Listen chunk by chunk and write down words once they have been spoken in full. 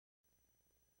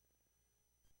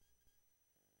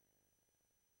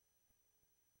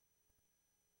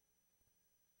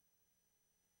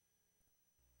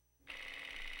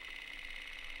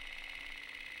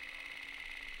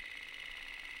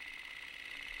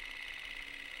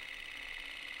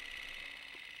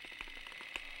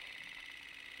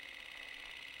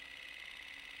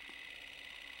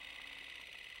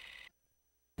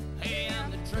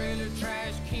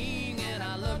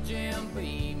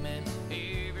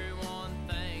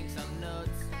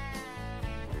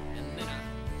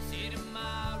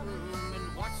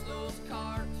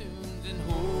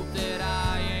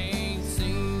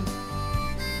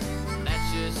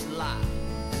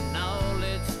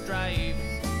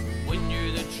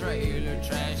trailer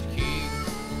trash king.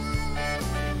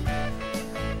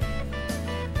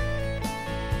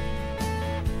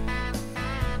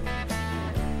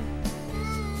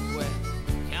 Well,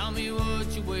 count me what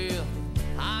you will,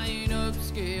 I ain't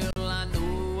upscale, I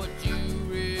know what you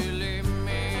really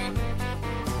mean.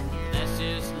 That's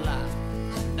just life,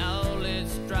 now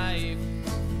let's strive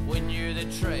when you're the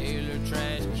trailer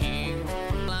trash king.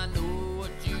 I know what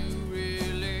you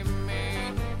really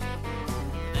mean.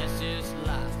 That's just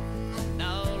life,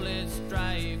 now let's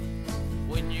strive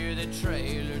when you're the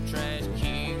trailer trash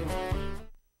king.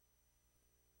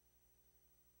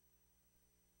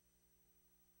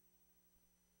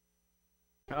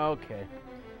 Okay,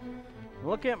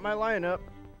 looking at my lineup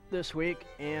this week,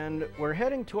 and we're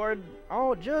heading toward,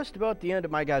 just about the end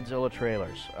of my Godzilla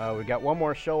trailers. We got one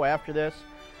more show after this,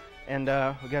 and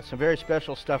we got some very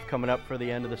special stuff coming up for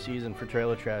the end of the season for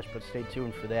Trailer Trash, but stay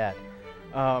tuned for that.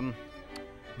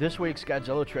 This week's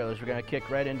Godzilla trailers, we're going to kick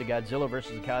right into Godzilla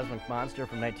vs. the Cosmic Monster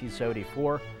from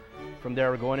 1974. From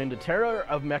there, we're going into Terror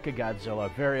of Mechagodzilla, a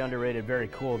very underrated, very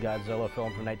cool Godzilla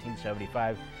film from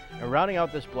 1975. And rounding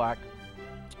out this block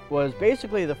was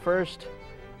basically the first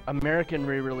American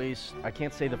re-release, I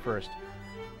can't say the first,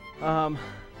 a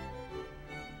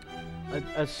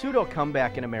pseudo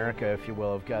comeback in America, if you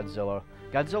will, of Godzilla.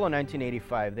 Godzilla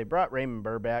 1985. They brought Raymond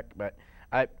Burr back, but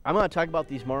I'm going to talk about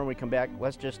these more when we come back.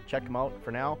 Let's just check them out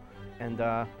for now, and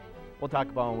we'll talk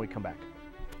about them when we come back.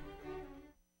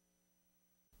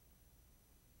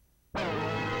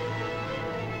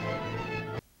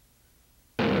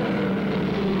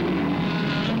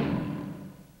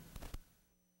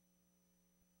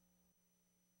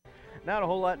 Not a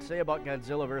whole lot to say about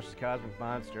Godzilla vs. Cosmic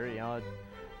Monster. You know,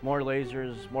 more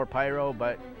lasers, more pyro,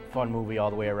 but fun movie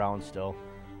all the way around still.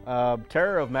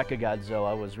 Terror of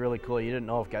Mechagodzilla was really cool. You didn't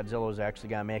know if Godzilla was actually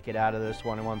going to make it out of this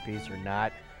one in one piece or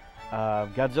not.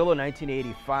 Godzilla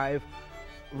 1985.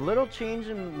 Little change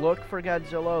in look for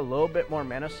Godzilla, a little bit more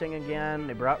menacing again.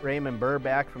 They brought Raymond Burr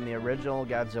back from the original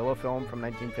Godzilla film from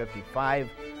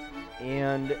 1955.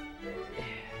 And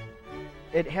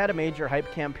it had a major hype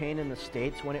campaign in the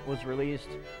States when it was released.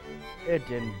 It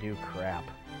didn't do crap.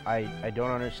 I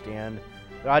don't understand.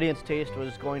 The audience taste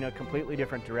was going a completely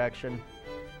different direction,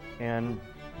 and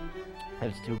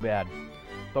it's too bad.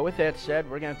 But with that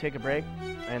said, we're going to take a break,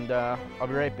 and I'll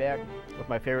be right back with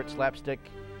my favorite slapstick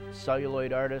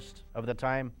celluloid artist of the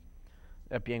time,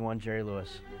 that being one Jerry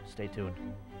Lewis. Stay tuned.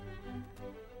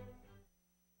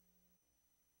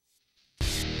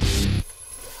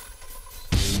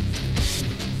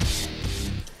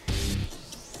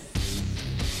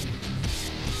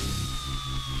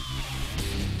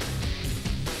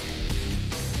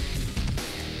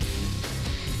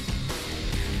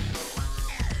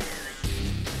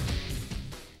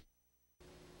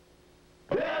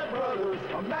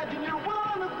 Imagine you're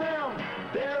one of them.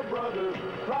 They're brothers,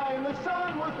 fly in the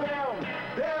sun with them.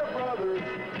 They're brothers,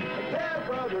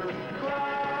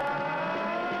 fly.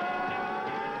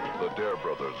 The Dare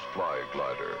Brothers Fly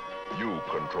Glider. You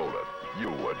control it.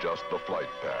 You adjust the flight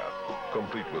path.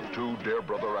 Complete with 2 Dare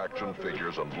Brother action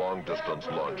figures and long-distance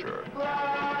launcher.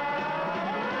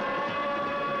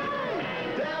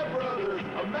 Dare brothers,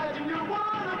 imagine you're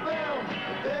one of them.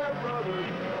 Dare brothers,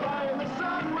 fly in the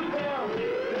sun with them.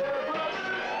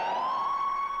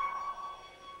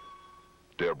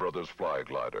 Dare Brothers Fly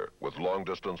Glider with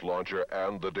long-distance launcher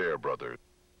and the Dare Brothers.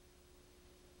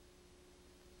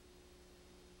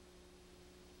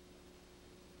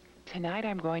 Tonight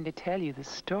I'm going to tell you the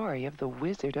story of the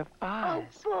Wizard of Oz.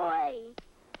 Oh, boy!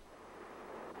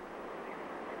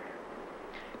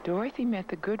 Dorothy met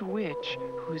the good witch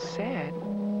who said,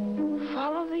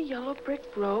 "Follow the yellow brick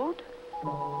road."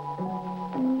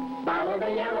 Follow the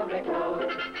yellow brick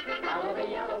road. Follow the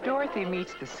yellow brick road. Dorothy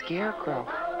meets the Scarecrow,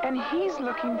 and he's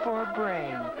looking for a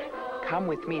brain. Come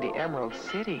with me to Emerald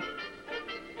City.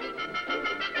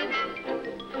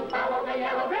 Follow the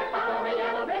yellow brick, follow the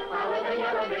yellow brick, follow the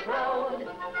yellow brick road.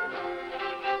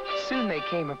 Soon they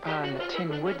came upon the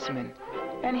Tin Woodsman,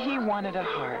 and he wanted a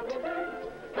heart.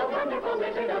 The wonderful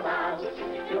Wizard of Oz.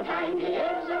 You'll find he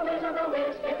is a whiz of a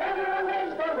whiz, if ever a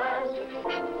whiz there was.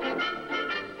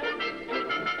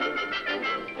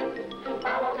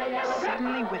 Follow the yellow brick.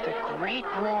 Suddenly, with a great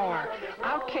roar,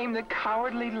 out came the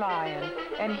Cowardly Lion,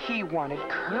 and he wanted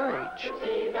courage.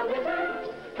 See the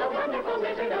wizard, the wonderful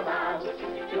Wizard of Oz.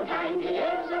 You'll find he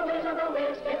is a whiz of a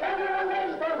whiz, if ever a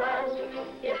whiz there was.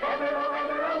 If ever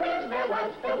a whiz there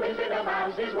was, the Wizard of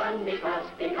Oz is one because.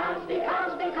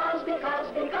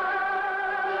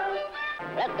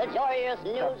 That's the joyous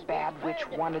news. The bad witch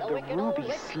wanted the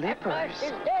ruby slippers.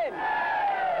 Is dead.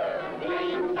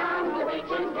 Ding dong, the witch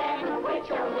is dead,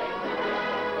 witch, oh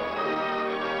witch.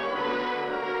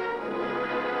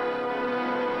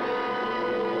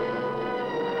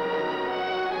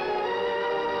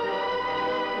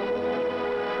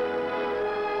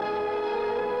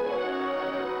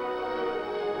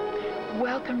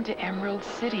 Welcome to Emerald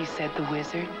City, said the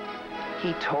wizard.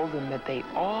 He told them that they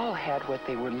all had what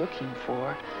they were looking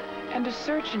for and to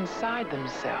search inside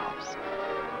themselves.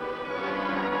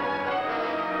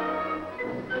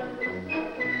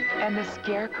 And the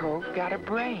scarecrow got a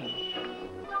brain.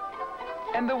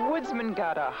 And the woodsman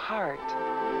got a heart.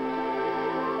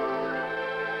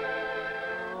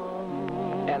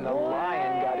 And the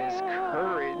lion got his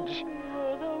courage.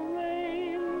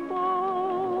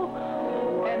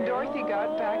 And Dorothy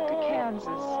got back to Kansas.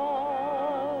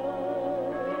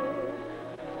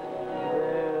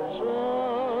 There's a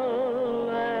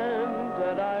land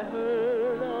that I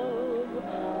heard of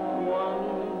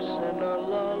once in a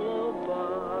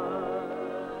lullaby.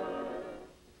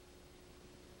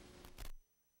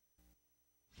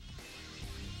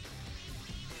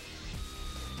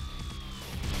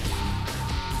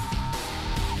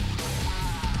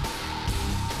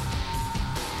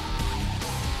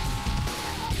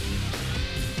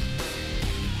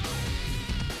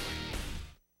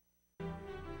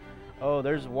 Oh,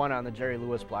 there's one on the Jerry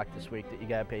Lewis block this week that you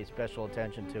gotta pay special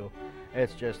attention to.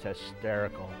 It's just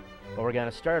hysterical. But we're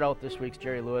gonna start out this week's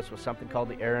Jerry Lewis with something called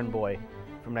The Errand Boy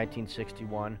from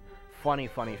 1961. Funny,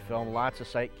 funny film. Lots of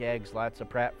sight gags, lots of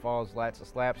pratfalls, lots of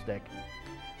slapstick.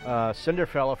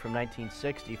 Cinderfella from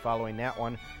 1960 following that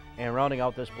one. And rounding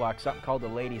out this block, something called The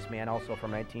Ladies' Man, also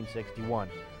from 1961.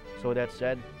 So with that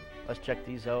said, let's check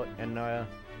these out, and I'll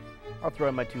throw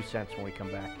in my 2 cents when we come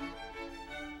back.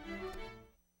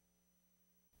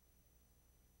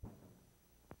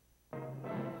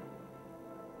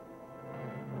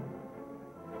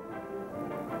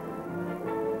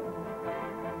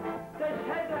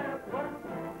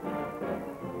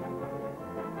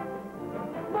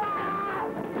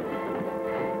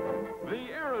 The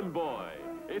Errand Boy.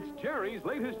 It's Jerry's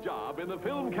latest job in the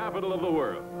film capital of the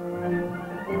world.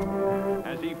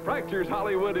 As he fractures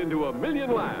Hollywood into a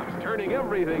million laughs, turning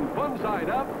everything fun side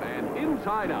up and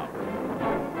inside out.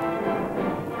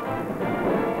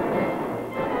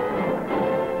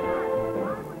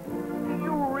 Do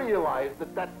you realize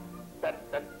that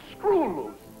screw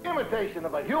loose imitation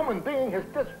of a human being has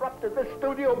disrupted this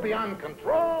studio beyond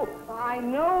control? I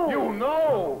know. You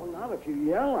know. Well, not if you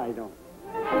yell, I don't.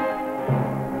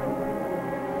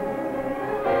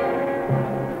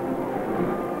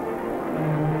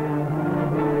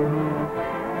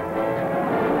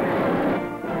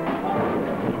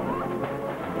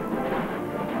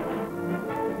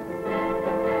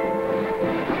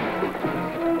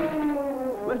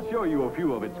 Let's show you a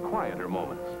few of its quieter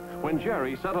moments when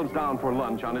Jerry settles down for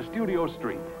lunch on a studio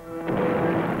street.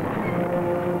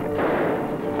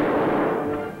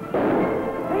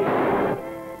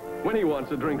 When he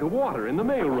wants a drink of water in the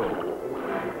mailroom.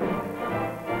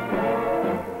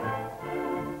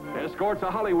 Escorts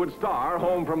a Hollywood star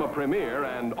home from a premiere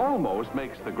and almost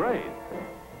makes the grade.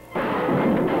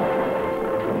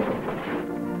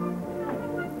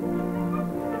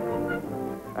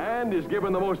 And is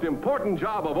given the most important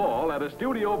job of all at a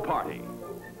studio party.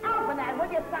 Open that,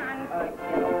 will you, son?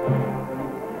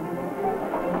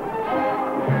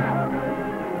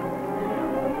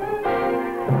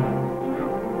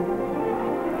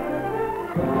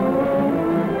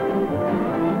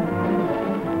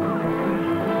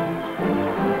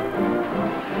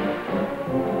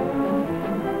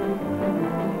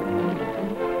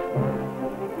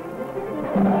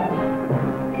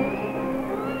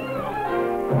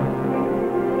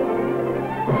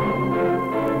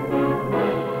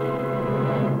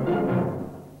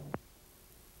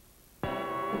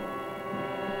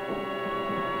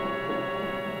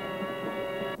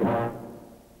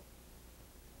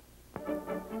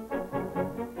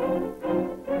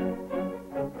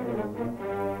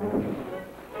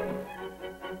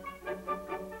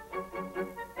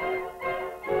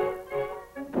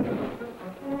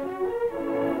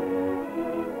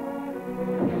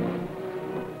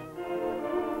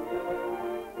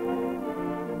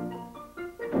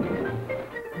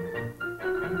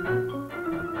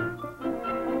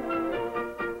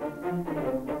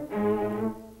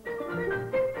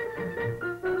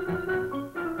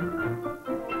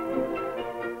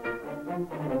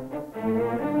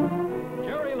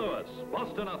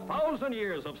 Busting 1,000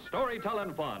 years of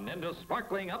storytelling fun into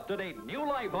sparkling, up-to-date new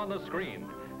life on the screen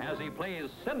as he plays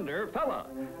Cinderfella,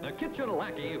 the kitchen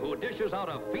lackey who dishes out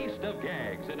a feast of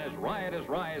gags in his riotous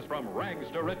rise from rags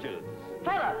to riches.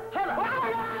 Fella!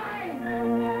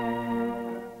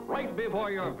 Right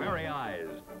before your very eyes,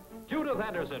 Judith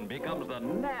Anderson becomes the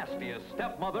nastiest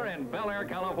stepmother in Bel Air,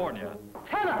 California.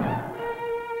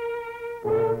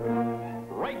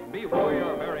 Right before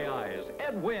your very eyes,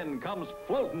 Ed Wynn comes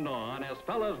floating on as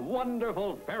Fella's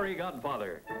wonderful fairy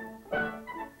godfather.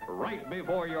 Right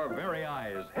before your very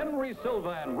eyes, Henry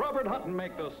Silva and Robert Hutton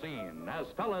make the scene as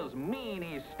Fella's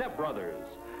meanie stepbrothers.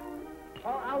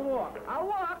 Oh, I'll walk. I'll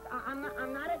walk. I'm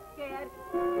not scared.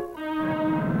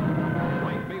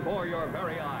 Right before your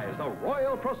very eyes, the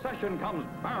royal procession comes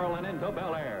barreling into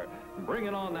Bel Air,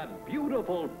 bringing on that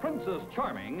beautiful Princess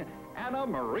Charming, Anna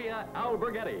Maria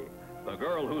Alberghetti, the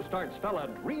girl who starts Fella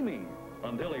dreaming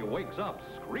until he wakes up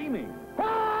screaming.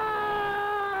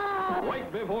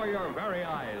 Right before your very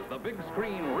eyes, the big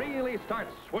screen really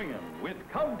starts swinging with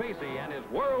Count Basie and his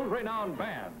world-renowned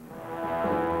band.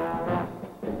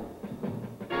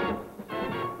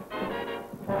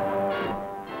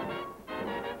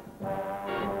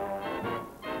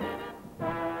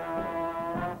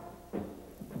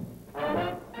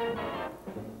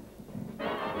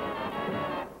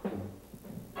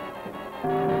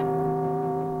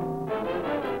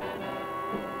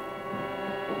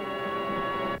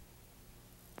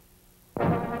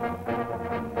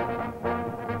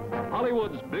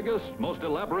 Hollywood's biggest, most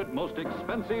elaborate, most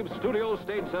expensive studio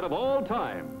stage set of all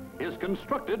time is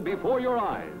constructed before your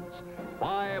eyes.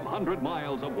 500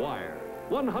 miles of wire,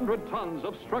 100 tons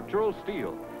of structural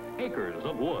steel, acres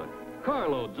of wood,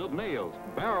 carloads of nails,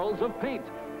 barrels of paint,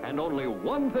 and only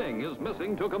one thing is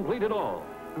missing to complete it all,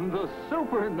 the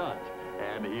super nut.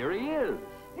 And here he is.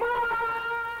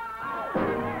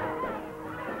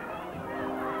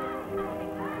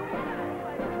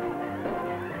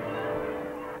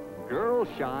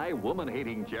 Girl-shy,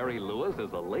 woman-hating Jerry Lewis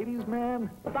is a ladies' man?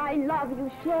 But I love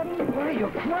you, Sherry. What are you,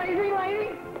 crazy,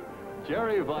 lady?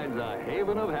 Jerry finds a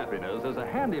haven of happiness as a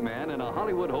handyman in a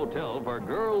Hollywood hotel for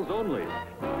girls only.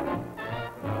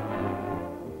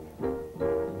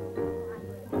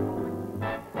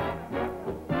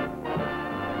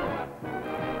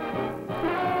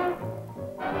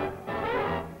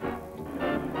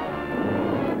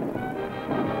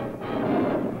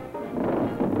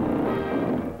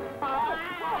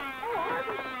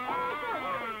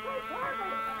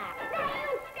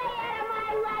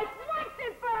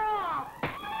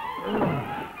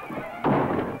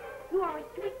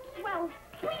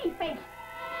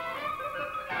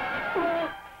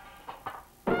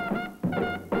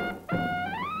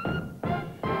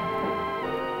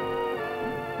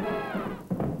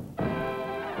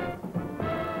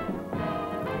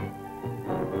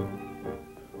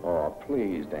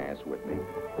 Please dance with me.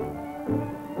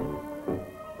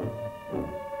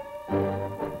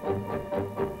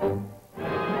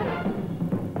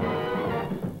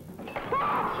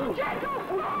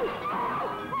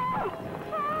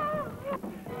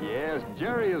 Yes,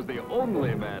 Jerry is the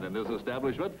only man in this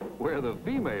establishment where the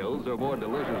females are more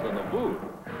delicious than the food.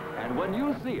 And when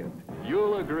you see it,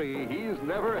 you'll agree he's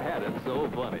never had it so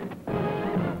funny.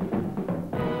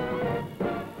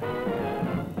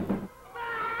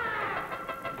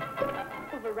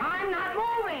 I'm not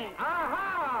moving.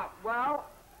 Aha! Well,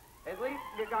 at least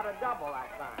you got a double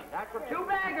that time. That's for two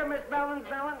bagger, Miss Bellin.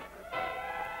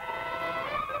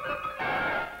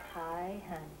 Hi,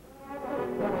 honey.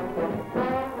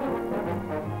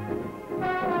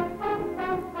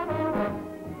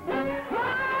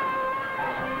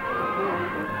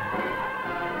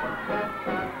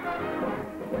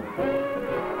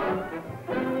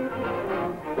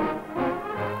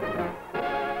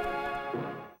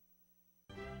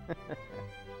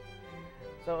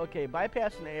 So, okay,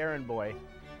 bypassing the Errand Boy,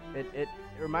 it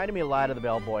reminded me a lot of the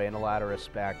Bellboy in a lot of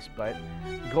respects, but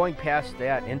going past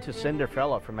that into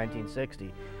Cinderfella from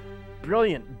 1960,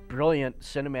 brilliant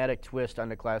cinematic twist on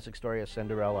the classic story of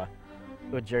Cinderella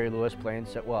with Jerry Lewis playing,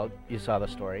 well, you saw the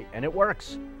story, and it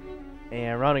works.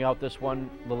 And rounding out this one,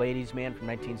 The Ladies' Man from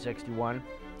 1961,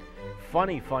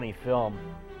 funny film,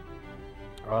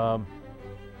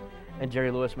 and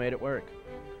Jerry Lewis made it work.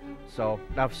 So,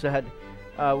 enough said.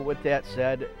 With that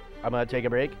said, I'm going to take a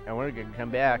break, and we're going to come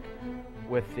back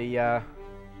with the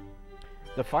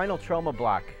final trauma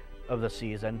block of the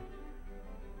season.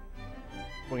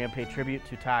 We're going to pay tribute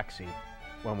to Toxie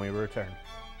when we return.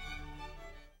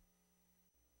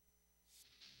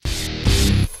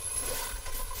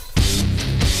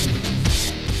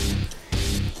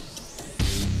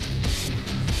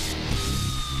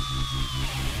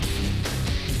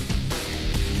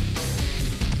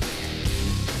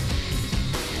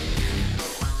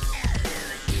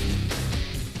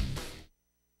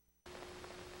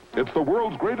 It's the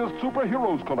world's greatest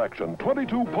superheroes collection.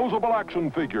 22 posable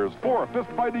action figures, 4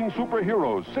 fist-fighting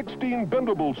superheroes, 16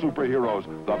 bendable superheroes,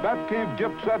 the Batcave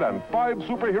gift set, and 5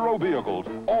 superhero vehicles,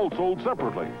 all sold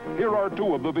separately. Here are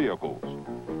 2 of the vehicles.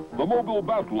 The mobile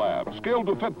Bat Lab, scaled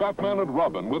to fit Batman and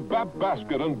Robin, with Bat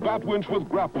Basket and Bat Winch with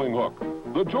grappling hook.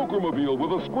 The Jokermobile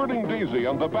with a squirting daisy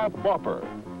and the Bat Bopper.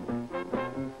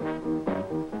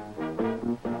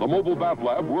 The Mobile Bat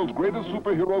Lab, world's greatest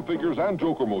superhero figures and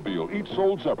Joker-mobile, each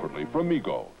sold separately from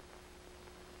Mego.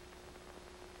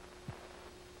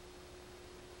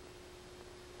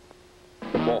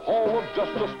 The Hall of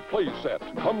Justice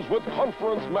playset comes with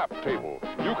conference map table.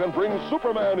 You can bring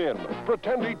Superman in,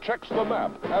 pretend he checks the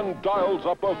map and dials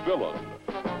up a villain.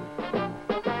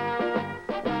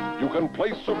 You can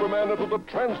place Superman into the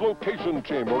translocation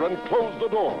chamber and close the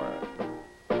door.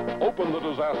 Open the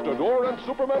disaster door and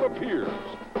Superman appears.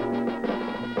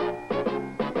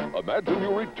 Imagine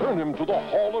you return him to the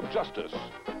Hall of Justice.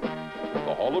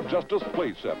 The Hall of Justice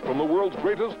playset from the world's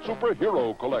greatest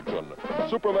superhero collection.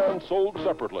 Superman sold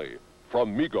separately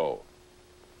from Mego.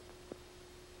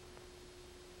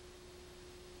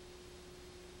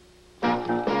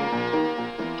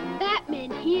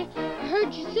 Batman here. I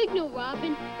heard your signal,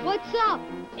 Robin. What's up?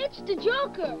 It's the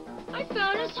Joker. I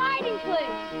found his hiding place.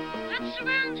 Let's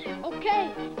surround him. Okay.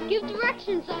 Give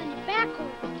directions on the back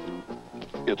code.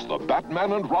 It's the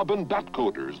Batman and Robin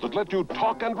Batcoders that let you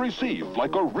talk and receive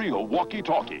like a real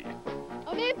walkie-talkie.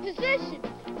 I'm in position.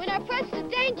 When I press the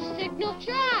danger signal,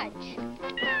 charge.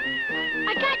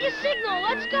 I got your signal.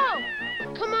 Let's go.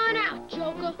 Come on out,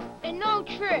 Joker. And no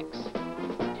tricks.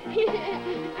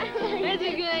 That's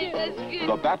good. That's good.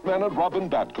 The Batman and Robin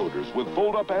Batcoders with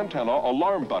fold-up antenna,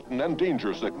 alarm button, and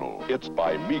danger signal. It's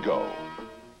by Mego.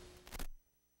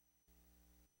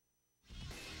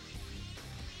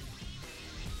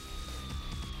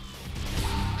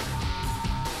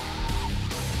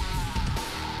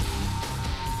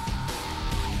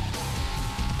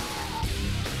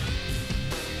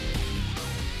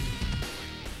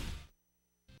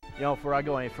 You know, before I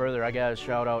go any further, I gotta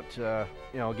shout out,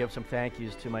 give some thank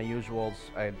yous to my usuals.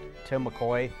 I had Tim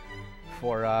McCoy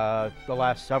for the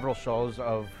last several shows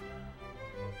of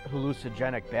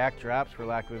hallucinogenic backdrops, for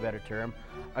lack of a better term.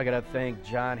 I gotta thank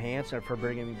John Hansen for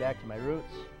bringing me back to my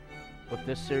roots with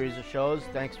this series of shows.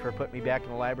 Thanks for putting me back in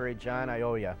the library, John. I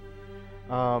owe ya.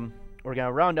 We're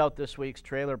gonna round out this week's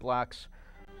trailer blocks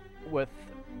with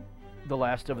the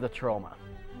last of the Troma,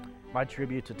 my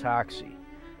tribute to Toxie.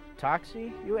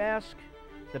 Toxie, you ask?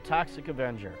 The Toxic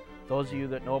Avenger. Those of you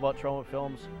that know about Troma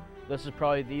films, this is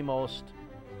probably the most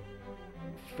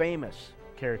famous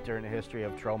character in the history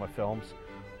of Troma films.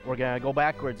 We're going to go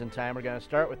backwards in time. We're going to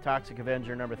start with Toxic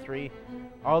Avenger number 3,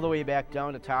 all the way back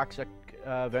down to Toxic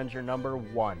Avenger number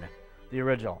 1, the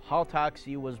original. How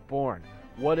Toxie was born.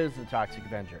 What is the Toxic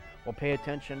Avenger? Well, pay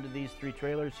attention to these 3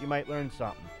 trailers. You might learn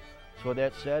something. So with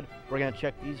that said, we're going to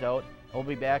check these out. We'll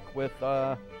be back with...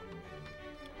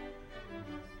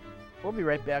 We'll be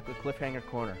right back with Cliffhanger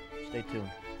Corner. Stay tuned.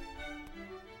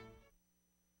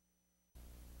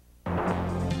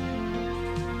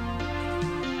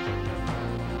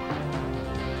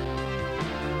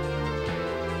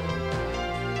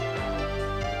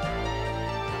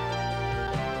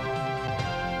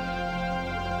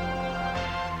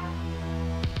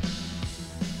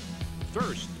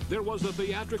 First, there was the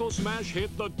theatrical smash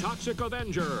hit, The Toxic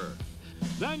Avenger.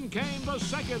 Then came the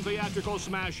second theatrical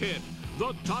smash hit,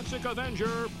 The Toxic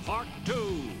Avenger Part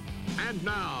 2. And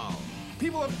now,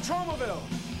 people of Tromaville,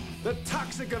 The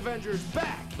Toxic Avenger's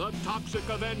back. The Toxic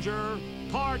Avenger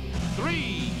Part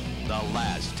 3. The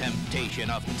last temptation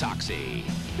of Toxie.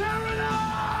 Tear it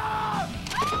up!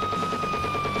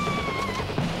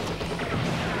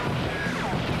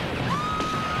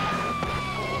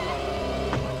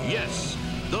 Yes,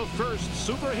 the first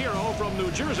superhero from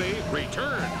New Jersey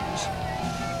returns.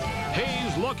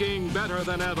 He's looking better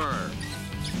than ever.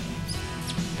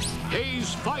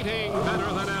 He's fighting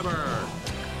better than ever.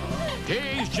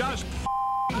 He's just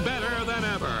better than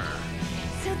ever.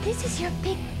 So this is your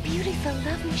big, beautiful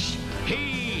love machine.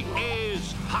 He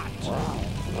is hot.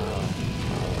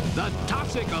 The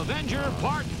Toxic Avenger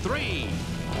Part 3.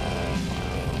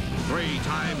 3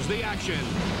 times the action.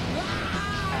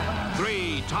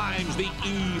 3 times the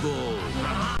evil.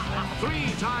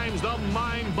 3 times the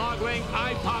mind-boggling,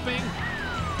 eye-popping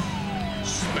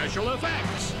special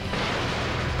effects.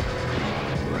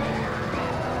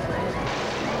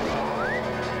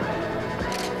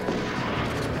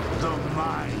 The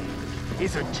mind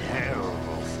is a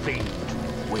terrible thing to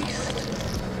waste.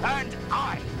 And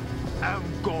I am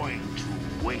going to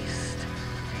waste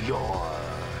yours.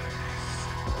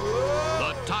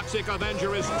 The Toxic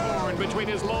Avenger is torn between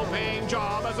his low-paying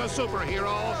job as a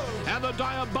superhero and the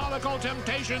diabolical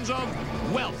temptations of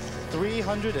wealth.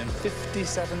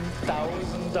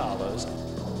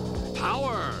 $357,000.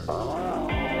 Power.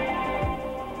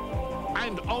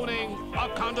 And owning a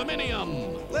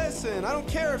condominium. Listen, I don't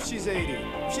care if she's 80.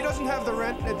 If she doesn't have the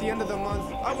rent at the end of the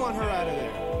month, I want her out of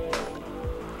there.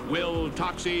 Will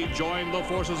Toxie join the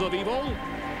forces of evil?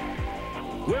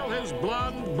 Will his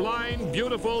blonde, blind,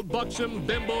 beautiful, buxom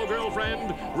bimbo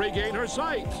girlfriend regain her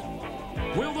sight?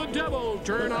 Will the devil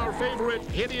turn our favorite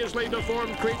hideously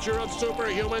deformed creature of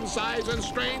superhuman size and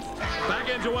strength back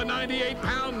into a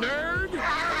 98-pound nerd?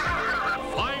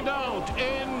 Find out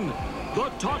in The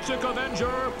Toxic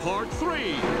Avenger Part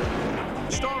 3,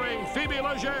 starring Phoebe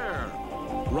Legere,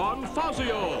 Ron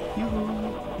Fazio,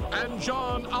 and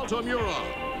John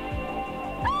Altamura.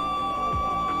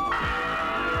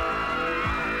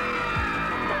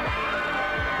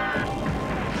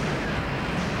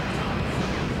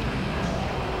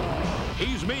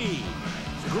 He's mean,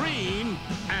 green,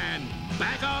 and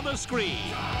back on the screen.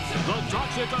 The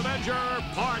Toxic Avenger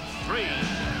Part 3.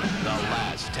 The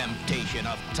Last Temptation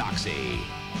of Toxie.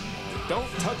 Don't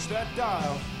touch that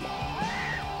dial.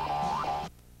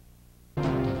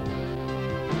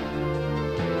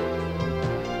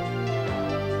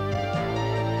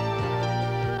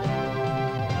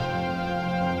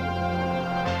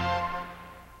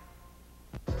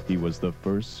 He was the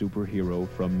first superhero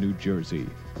from New Jersey.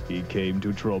 He came to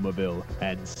Tromaville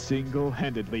and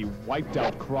single-handedly wiped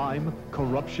out crime,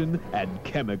 corruption, and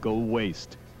chemical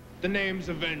waste. The name's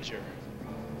Avenger.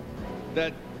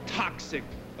 The Toxic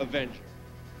Avenger.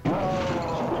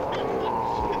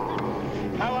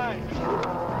 How are you?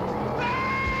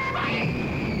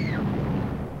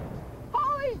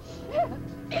 Holy shit!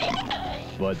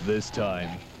 But this time,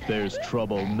 there's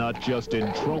trouble not just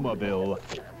in Tromaville,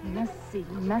 Messy,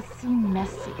 messy,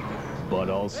 messy. but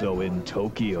also in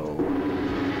Tokyo.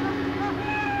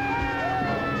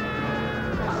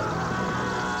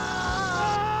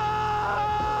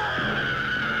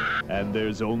 And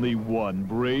there's only one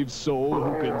brave soul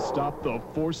who can stop the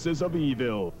forces of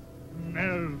evil.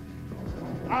 No,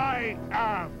 I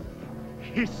am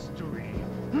history.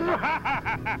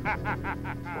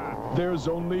 There's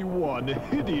only one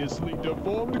hideously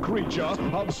deformed creature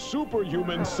of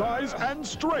superhuman size and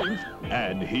strength,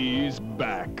 and he's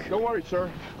back. Don't worry,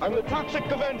 sir. I'm the Toxic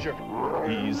Avenger.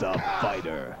 He's a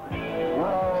fighter.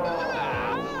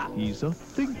 He's a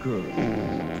thinker.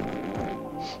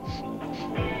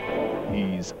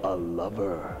 He's a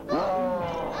lover.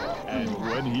 And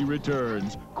when he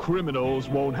returns, criminals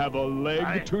won't have a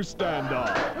leg to stand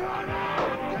on.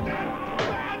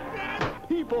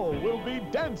 People will be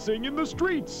dancing in the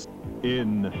streets.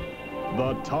 In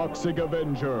The Toxic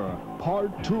Avenger,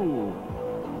 Part 2.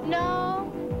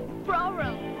 No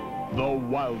problem. The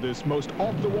wildest, most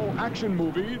off-the-wall action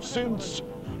movie since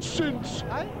The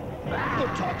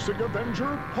Toxic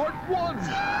Avenger, Part 1.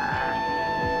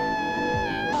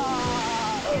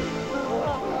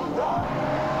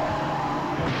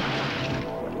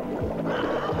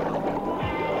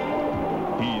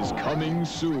 He's coming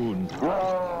soon.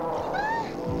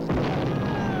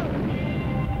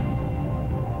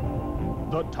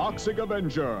 The Toxic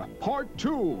Avenger, Part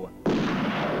 2.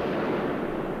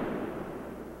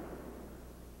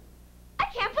 I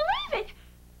can't believe it!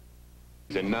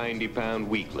 He's a 90-pound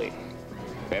weakling.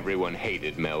 Everyone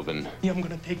hated Melvin. I'm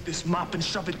gonna take this mop and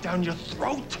shove it down your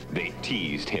throat. They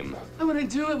teased him. I want to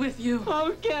do it with you.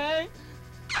 Okay.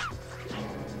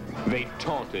 They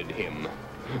taunted him.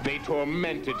 They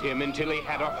tormented him until he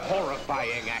had a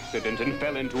horrifying accident and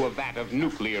fell into a vat of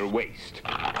nuclear waste,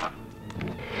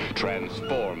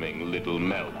 transforming little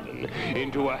Melvin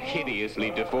into a hideously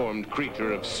deformed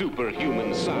creature of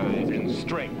superhuman size and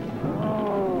strength.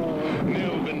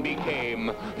 Melvin became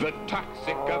the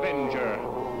Toxic Avenger,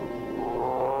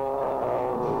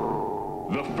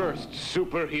 the first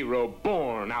superhero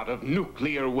born out of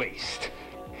nuclear waste.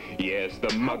 Yes, the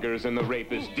muggers and the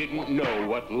rapists didn't know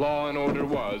what law and order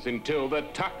was until the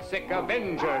Toxic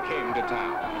Avenger came to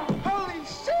town. Holy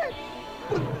shit!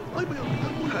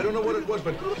 I don't know what it was,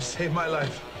 but it saved my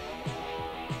life.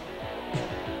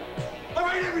 All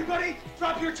right, everybody,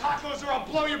 drop your tacos or I'll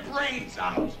blow your brains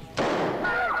out.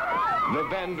 The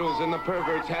vandals and the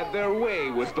perverts had their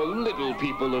way with the little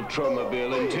people of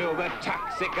Tromaville until the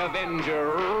Toxic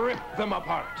Avenger ripped them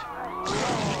apart.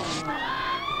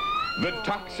 The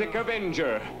Toxic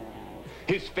Avenger.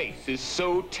 His face is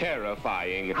so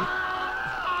terrifying.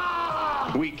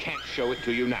 We can't show it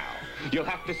to you now. You'll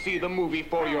have to see the movie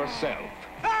for yourself.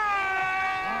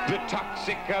 The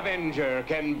Toxic Avenger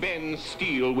can bend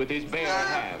steel with his bare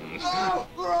hands. Oh,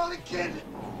 we're all a kid.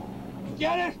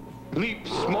 Get it? Leap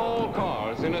small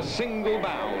cars in a single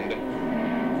bound.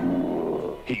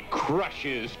 He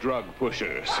crushes drug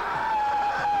pushers.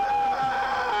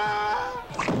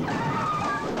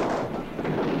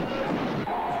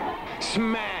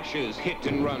 Smashes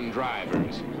hit-and-run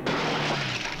drivers.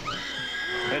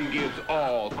 And gives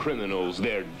all criminals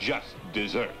their just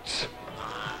desserts.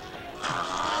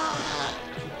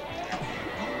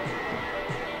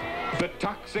 the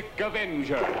Toxic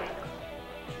Avenger.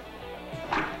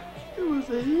 He was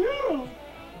a hero.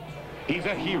 He's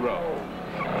a hero.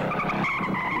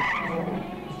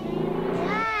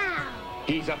 Wow.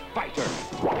 He's a fighter.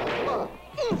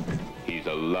 He's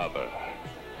a lover.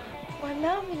 Why,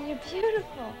 Melvin, you're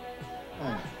beautiful.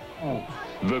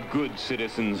 The good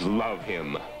citizens love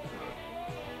him.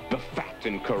 The fat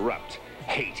and corrupt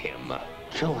hate him.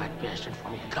 Kill that bastard for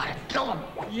me. You gotta kill him.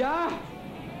 Yeah.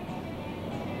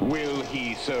 Will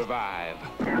he survive?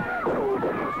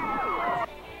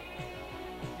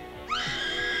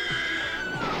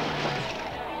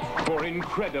 For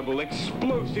incredible,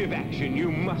 explosive action,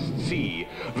 you must see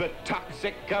the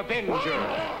Toxic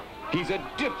Avenger. He's a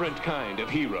different kind of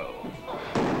hero.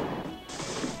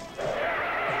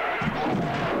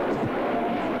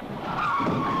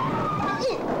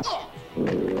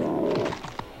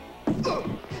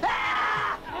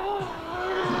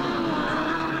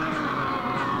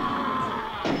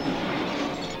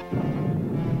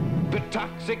 The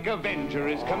Toxic Avenger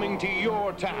is coming to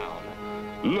your town.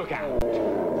 Look out.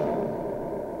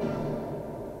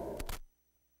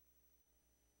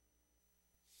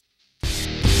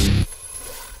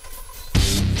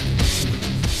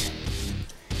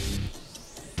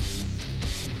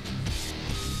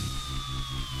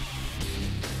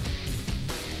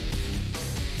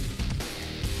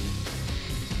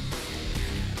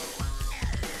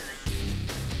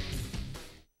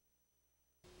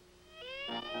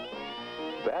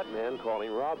 Batman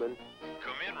calling Robin.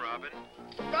 Come in, Robin.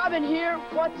 Robin here.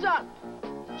 What's up?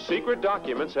 Secret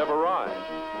documents have arrived.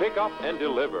 Pick up and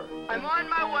deliver. I'm on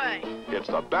my way. It's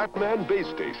the Batman base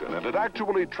station, and it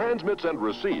actually transmits and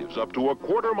receives up to a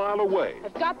quarter-mile away.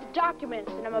 I've got the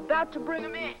documents, and I'm about to bring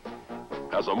them in.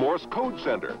 Has a Morse code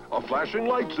sender, a flashing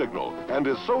light signal, and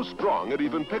is so strong it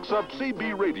even picks up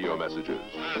CB radio messages.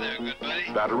 Oh, there, good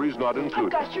buddy. Batteries not I've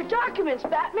included. got your documents,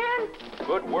 Batman.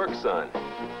 Good work, son.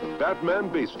 Batman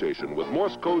base station with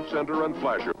Morse code sender and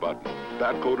flasher button.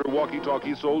 Batcoder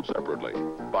walkie-talkie sold separately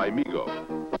by Mego.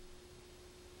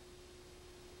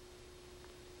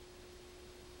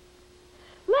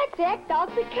 Let's act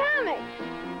out the comics.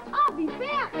 I'll be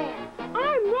Batman.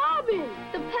 I'm Robin,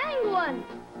 the Penguin.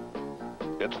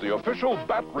 It's the official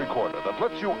Bat Recorder that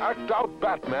lets you act out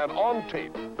Batman on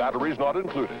tape. Batteries not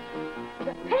included.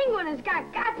 The Penguin has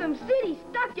got Gotham City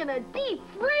stuck in a deep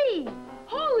freeze.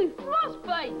 Holy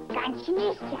frostbite! Got you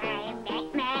this time,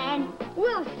 Batman.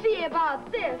 We'll see about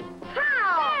this.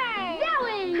 Pow! Bang!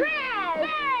 Yelling! Crash!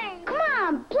 Bang! Come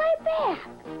on, play back.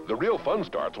 The real fun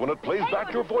starts when it plays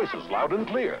back your voices loud and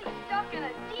clear. Stuck in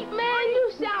a deep Man,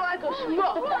 you sound like a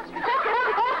schmuck.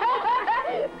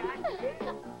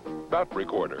 Bat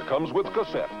Recorder comes with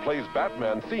cassette, plays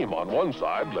Batman theme on one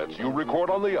side, lets you record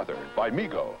on the other, by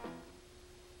Mego.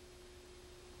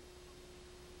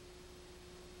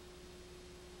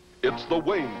 It's the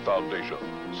Wayne Foundation,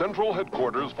 central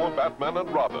headquarters for Batman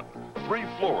and Robin. 3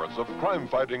 floors of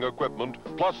crime-fighting equipment,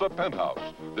 plus a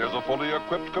penthouse. There's a fully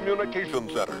equipped communication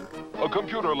center, a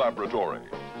computer laboratory,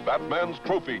 Batman's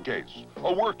trophy case,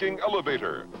 a working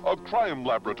elevator, a crime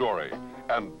laboratory,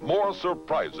 and more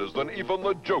surprises than even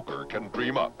the Joker can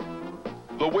dream up.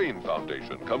 The Wayne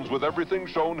Foundation comes with everything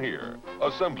shown here.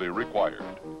 Assembly required.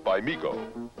 By Mego.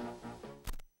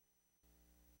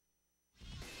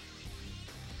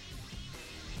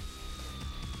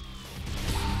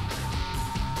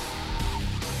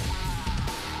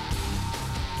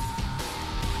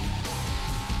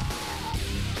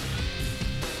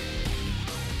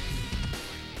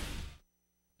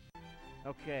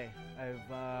 Okay,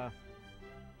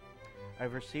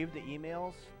 I've received the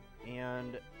emails,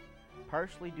 and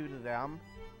partially due to them,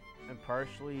 and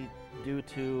partially due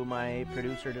to my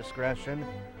producer discretion,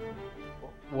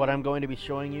 what I'm going to be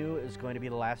showing you is going to be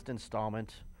the last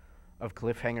installment of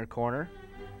Cliffhanger Corner.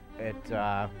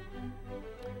 The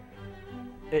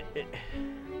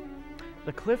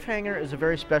Cliffhanger is a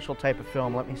very special type of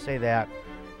film, let me say that,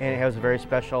 and it has a very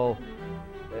special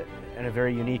and a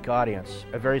very unique audience,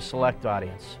 a very select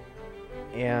audience.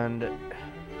 And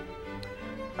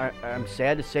I'm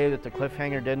sad to say that the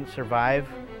Cliffhanger didn't survive.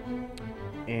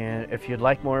 And if you'd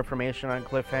like more information on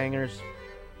Cliffhangers,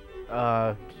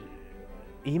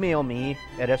 email me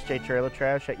at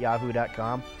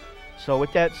sjtrailertrash@yahoo.com. So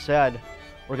with that said,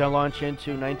 we're going to launch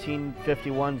into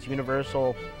 1951's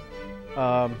Universal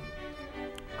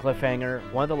Cliffhanger,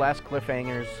 one of the last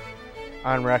Cliffhangers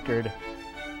on record,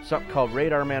 something called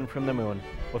Radar Man from the Moon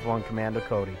with one Commando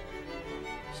Cody.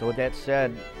 So with that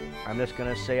said, I'm just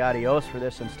going to say adios for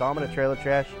this installment of Trailer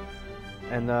Trash,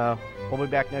 and we'll be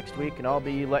back next week, and I'll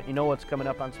be letting you know what's coming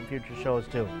up on some future shows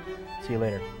too. See you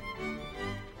later.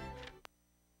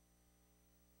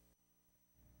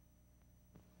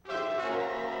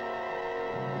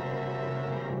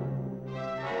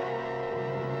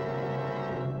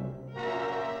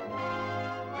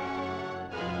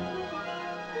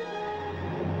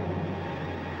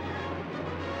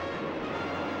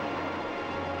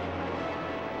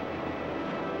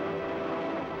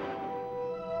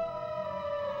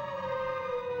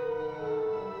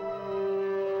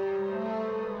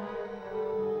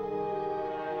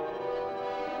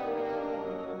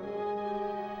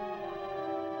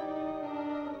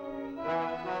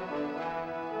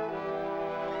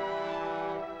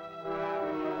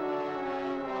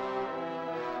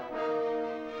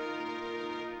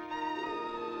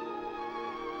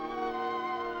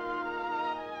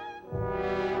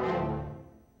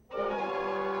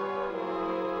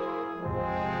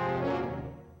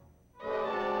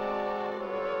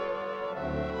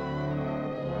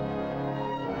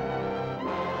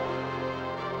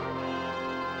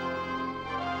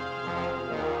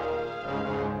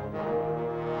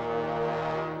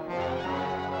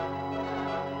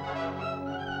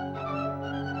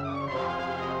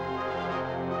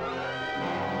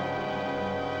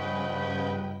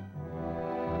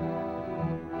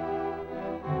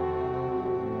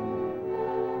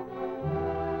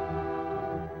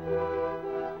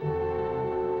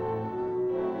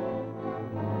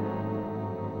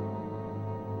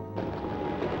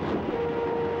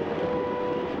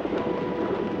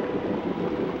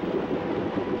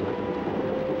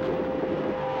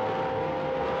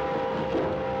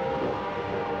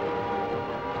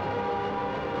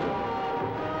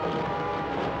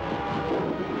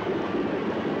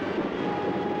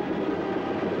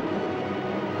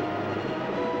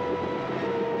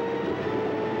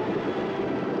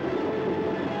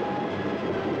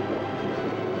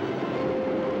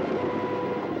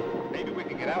 Maybe we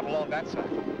can get out along that side.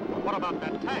 But what about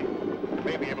that tank? We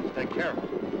may be able to take care of it.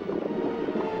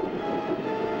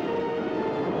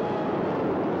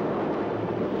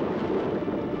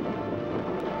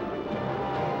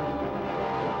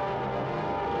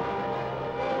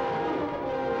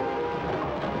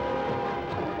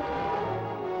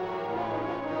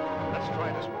 Let's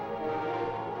try this one.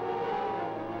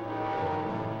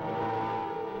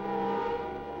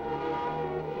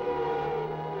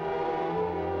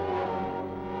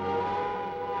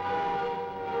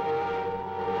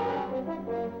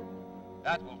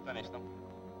 That will finish them.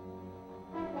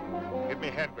 Give me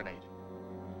a hand grenade.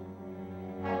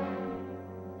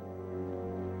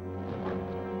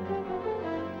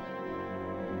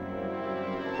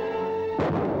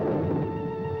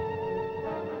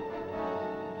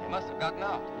 He must have gotten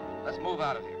out. Let's move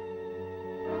out of here.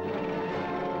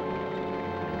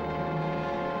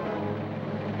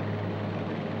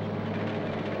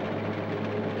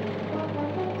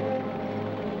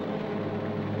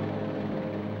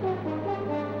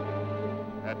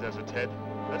 That does it, Ted.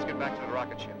 Let's get back to the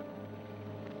rocket ship.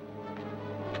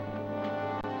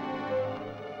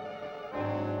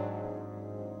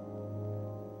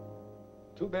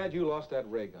 Too bad you lost that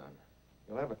ray gun.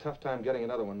 You'll have a tough time getting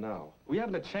another one now. We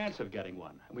haven't a chance of getting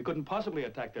one. We couldn't possibly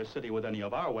attack their city with any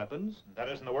of our weapons. That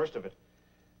isn't the worst of it.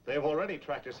 They've already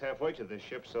tracked us halfway to this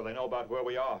ship, so they know about where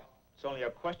we are. It's only a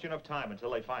question of time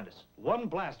until they find us. One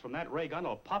blast from that ray gun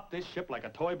will pop this ship like a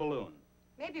toy balloon.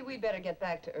 Maybe we better get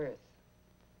back to Earth.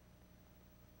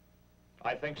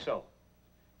 I think so.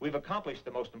 We've accomplished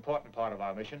the most important part of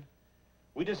our mission.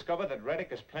 We discovered that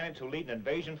Reddick is planning to lead an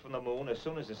invasion from the moon as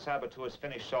soon as the saboteurs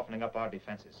finish softening up our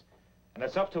defenses. And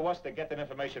it's up to us to get that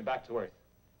information back to Earth.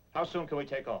 How soon can we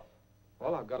take off?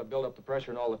 Well, I've got to build up the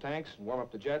pressure in all the tanks and warm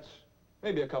up the jets.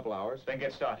 Maybe a couple hours. Then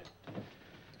get started.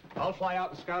 I'll fly out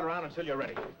and scout around until you're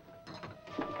ready.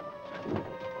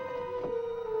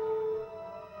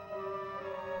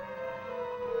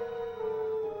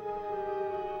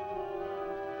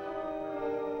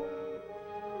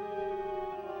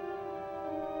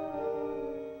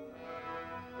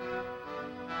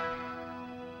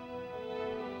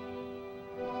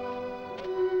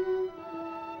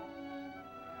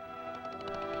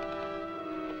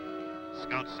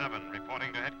 Scout 7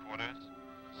 reporting to headquarters.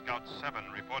 Scout 7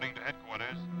 reporting to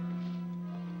headquarters.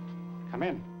 Come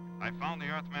in. I found the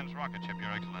Earthman's rocket ship,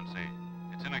 Your Excellency.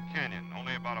 It's in a canyon,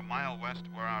 only about a mile west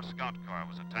where our scout car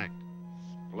was attacked.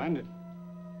 Splendid.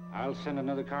 I'll send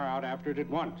another car out after it at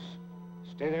once.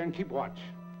 Stay there and keep watch.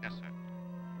 Yes, sir.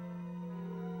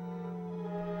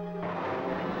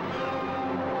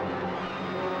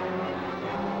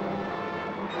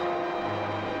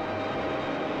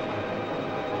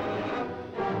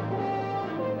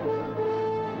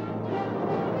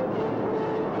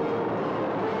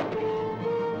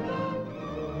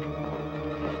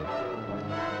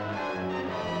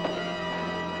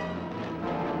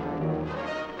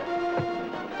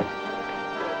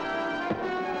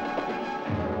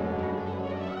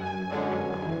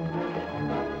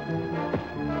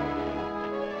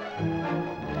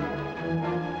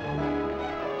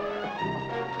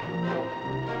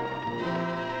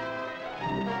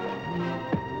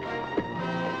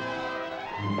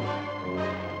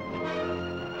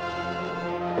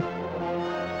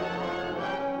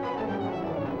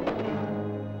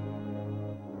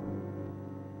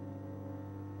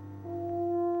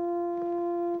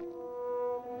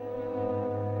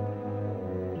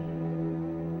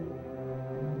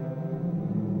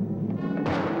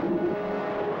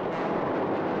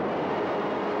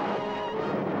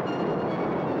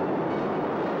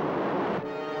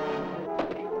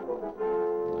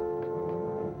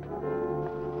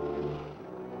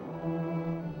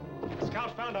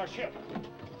 Scouts found our ship.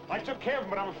 I took care of him,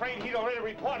 but I'm afraid he'd already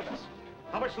reported us.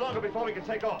 How much longer before we can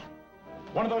take off?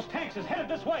 One of those tanks is headed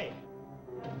this way.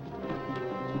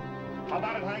 How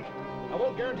about it, Hank? I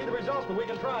won't guarantee the results, but we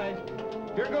can try.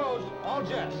 Here goes, all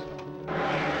jets.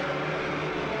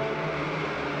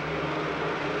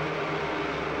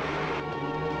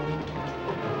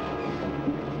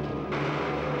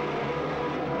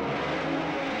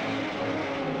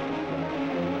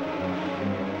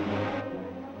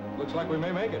 Looks like we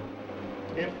may make it.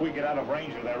 If we get out of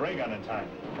range of their ray gun in time.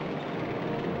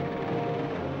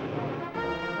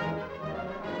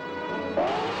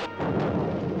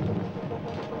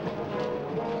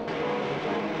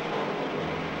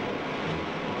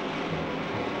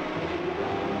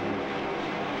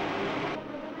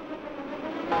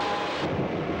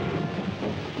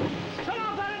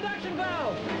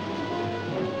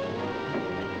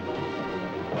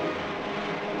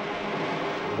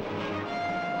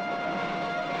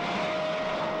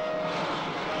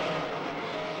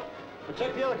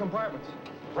 Check the other compartments.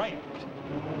 Right.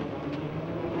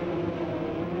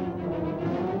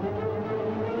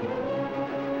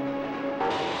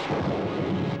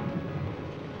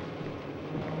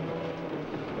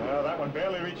 Well, that one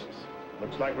barely reached us.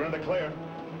 Looks like we're in the clear.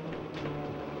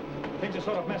 Things are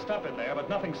sort of messed up in there, but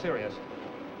nothing serious.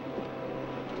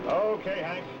 Okay,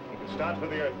 Hank. You can start for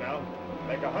the Earth now.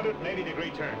 Make a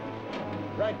 180-degree turn.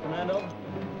 Right, Commando.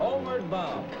 Homeward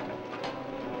bound.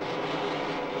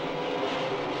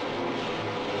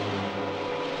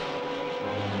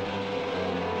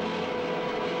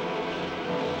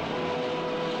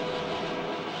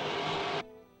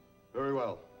 Very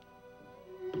well.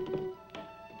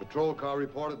 The patrol car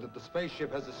reported that the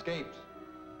spaceship has escaped.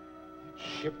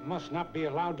 Ship must not be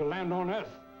allowed to land on Earth.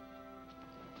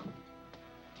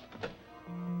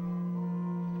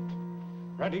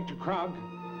 Ready to Krog.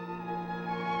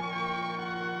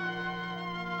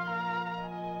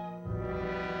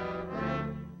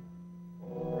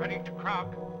 Ready to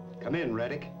Krog. Come in,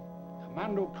 Reddick.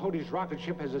 Commando Cody's rocket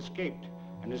ship has escaped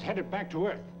and is headed back to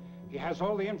Earth. He has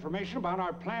all the information about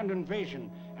our planned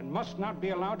invasion and must not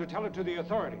be allowed to tell it to the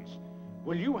authorities.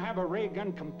 Will you have a ray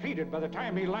gun completed by the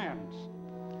time he lands?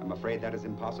 I'm afraid that is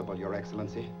impossible, Your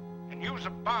Excellency. And use a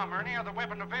bomb or any other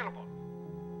weapon available.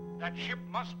 That ship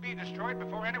must be destroyed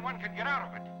before anyone can get out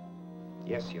of it.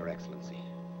 Yes, Your Excellency.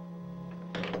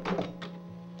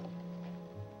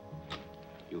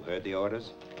 You heard the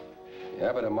orders?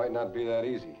 Yeah, but it might not be that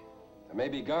easy. There may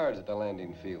be guards at the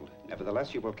landing field.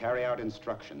 Nevertheless, you will carry out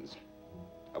instructions.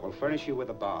 I will furnish you with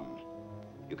a bomb.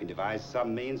 You can devise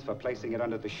some means for placing it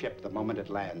under the ship the moment it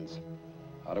lands.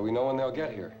 How do we know when they'll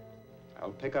get here?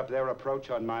 I'll pick up their approach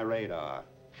on my radar,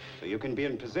 so you can be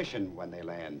in position when they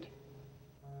land.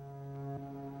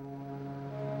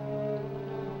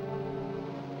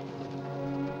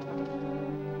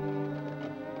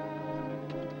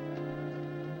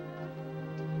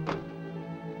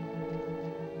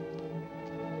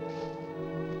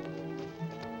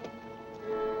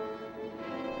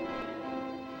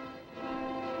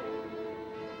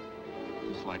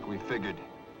 Just like we figured.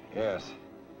 Yes.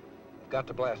 We've got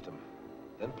to blast them.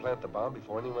 Then plant the bomb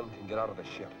before anyone can get out of the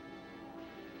ship.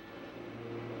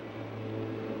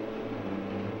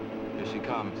 Here she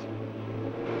comes.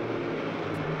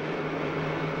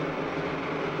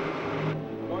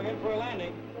 Going in for a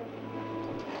landing.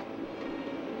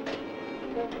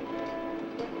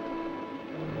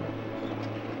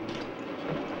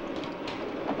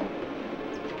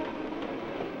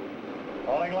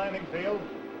 Calling landing field.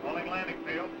 Calling landing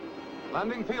field.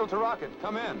 Landing field to rocket.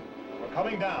 Come in. We're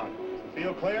coming down.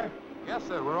 Field clear? Yes,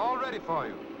 sir. We're all ready for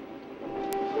you.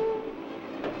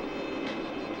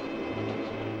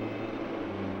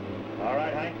 All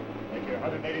right, Hank. Make your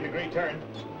 180-degree turn.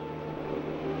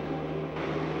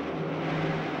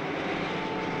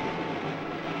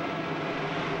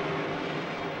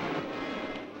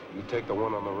 You take the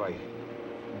one on the right.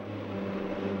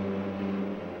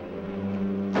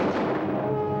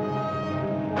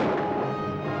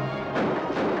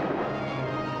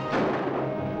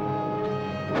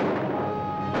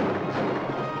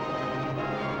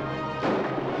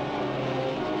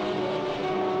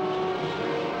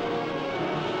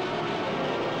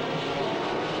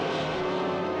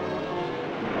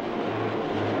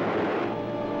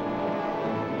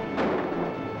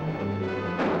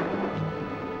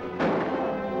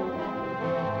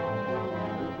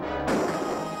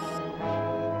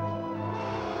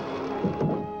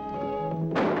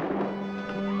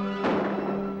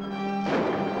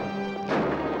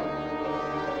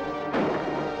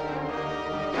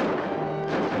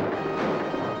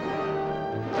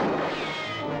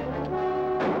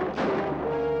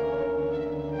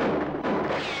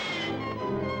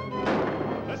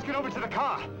 To the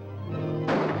car.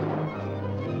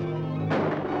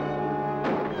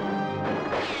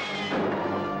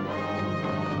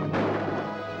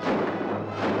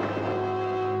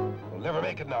 We'll never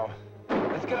make it now.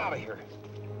 Let's get out of here.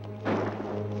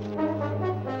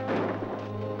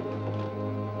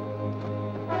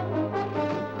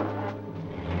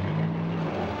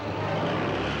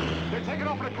 They're taking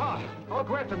off in a car. I'll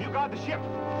go after them. You guard the ship.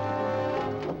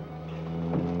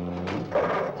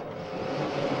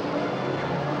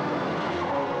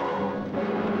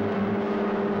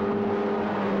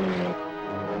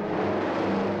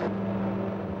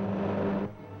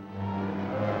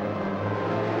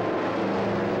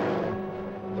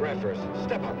 First,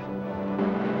 step on it.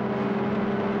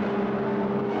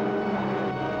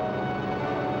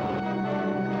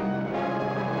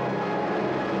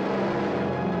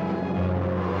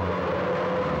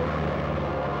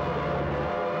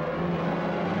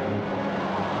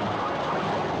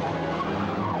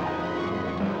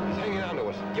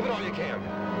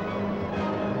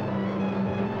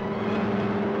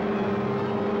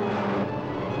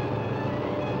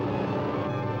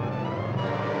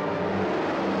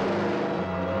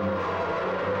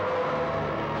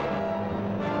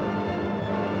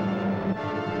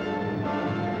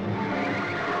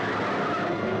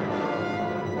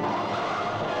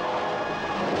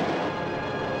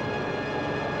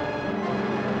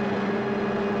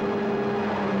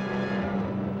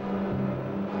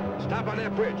 Stop on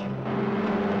that bridge.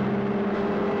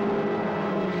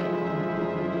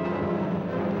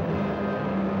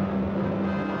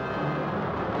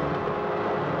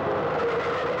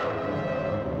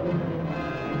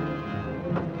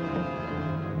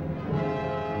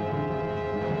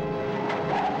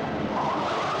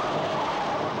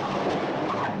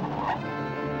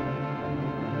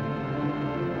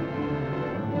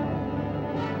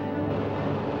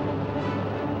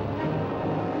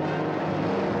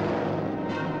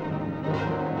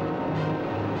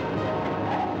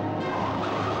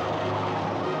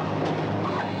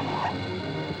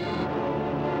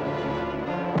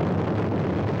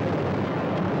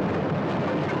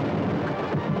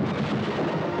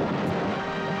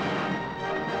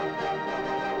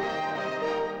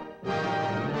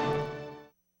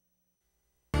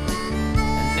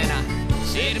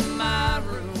 Sit in my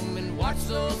room and watch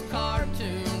those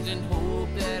cartoons and hope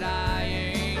that I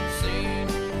ain't seen.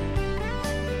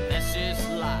 That's just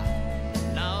life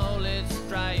and all its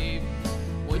strife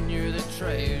when you're the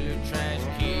trailer trash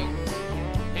king.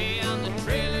 Hey, I'm the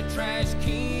trailer trash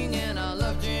king and I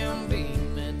love Jim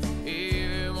Beam and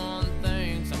everyone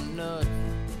thinks I'm nuts.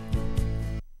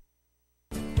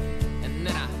 And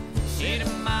then I sit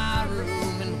in my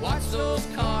room and watch those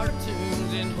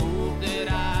cartoons and hope that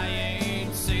I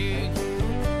ain't sick.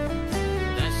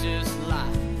 That's just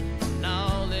life and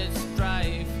all this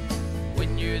strife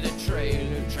when you're the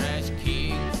trailer trash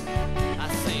king.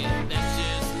 I said that's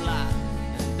just life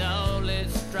and all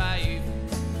this strife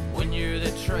when you're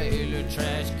the trailer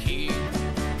trash king.